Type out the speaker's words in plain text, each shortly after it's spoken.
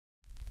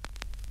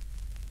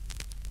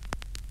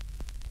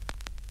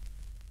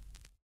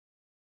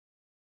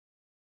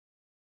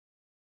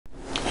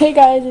Hey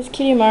guys, it's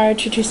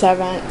KittyMara227,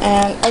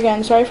 and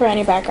again, sorry for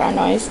any background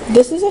noise.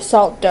 This is a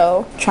salt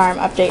dough charm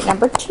update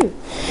number 2,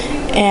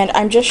 and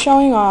I'm just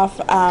showing off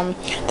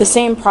the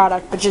same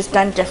product but just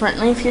done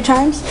differently a few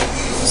times.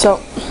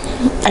 So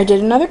I did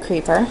another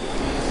creeper,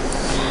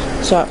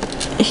 so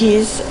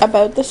he's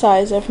about the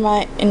size of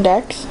my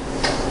index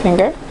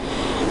finger,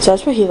 so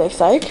that's what he looks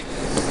like.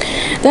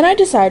 Then I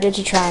decided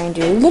to try and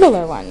do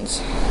littler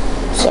ones,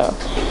 so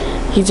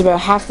he's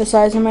about half the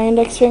size of my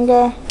index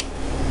finger.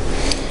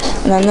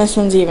 And then this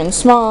one's even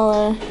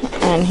smaller,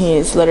 and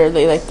he's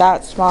literally like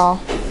that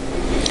small.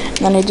 And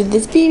then I did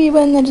this baby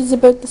one that is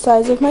about the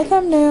size of my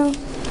thumbnail.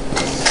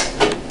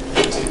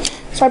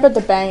 Sorry about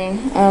the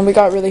banging, we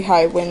got really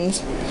high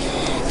winds.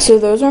 So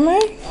those are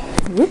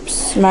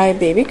my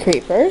baby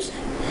creepers.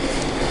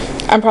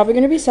 I'm probably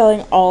going to be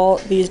selling all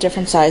these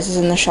different sizes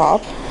in the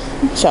shop,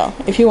 so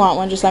if you want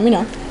one, just let me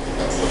know.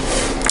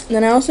 And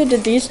then I also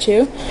did these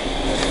two,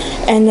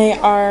 and they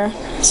are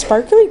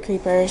sparkly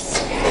creepers.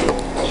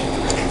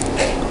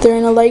 They're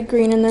in a light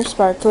green and they're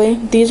sparkly.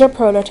 These are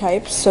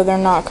prototypes, so they're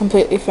not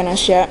completely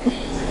finished yet.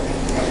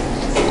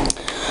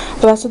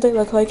 But that's what they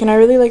look like, and I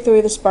really like the way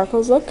the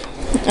sparkles look.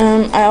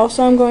 I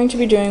also am going to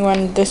be doing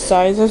one this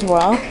size as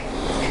well,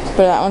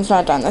 but that one's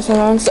not done. This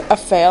one's a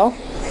fail.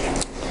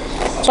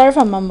 Sorry if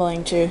I'm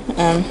mumbling too.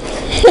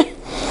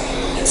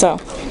 So,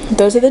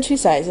 those are the two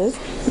sizes,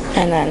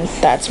 and then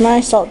that's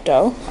my salt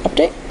dough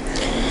update.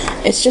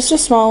 It's just a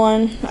small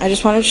one. I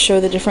just wanted to show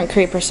the different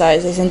creeper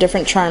sizes and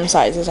different charm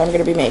sizes I'm going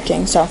to be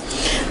making. So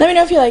let me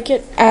know if you like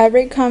it.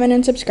 Rate, comment,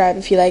 and subscribe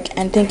if you like.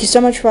 And thank you so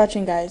much for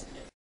watching, guys.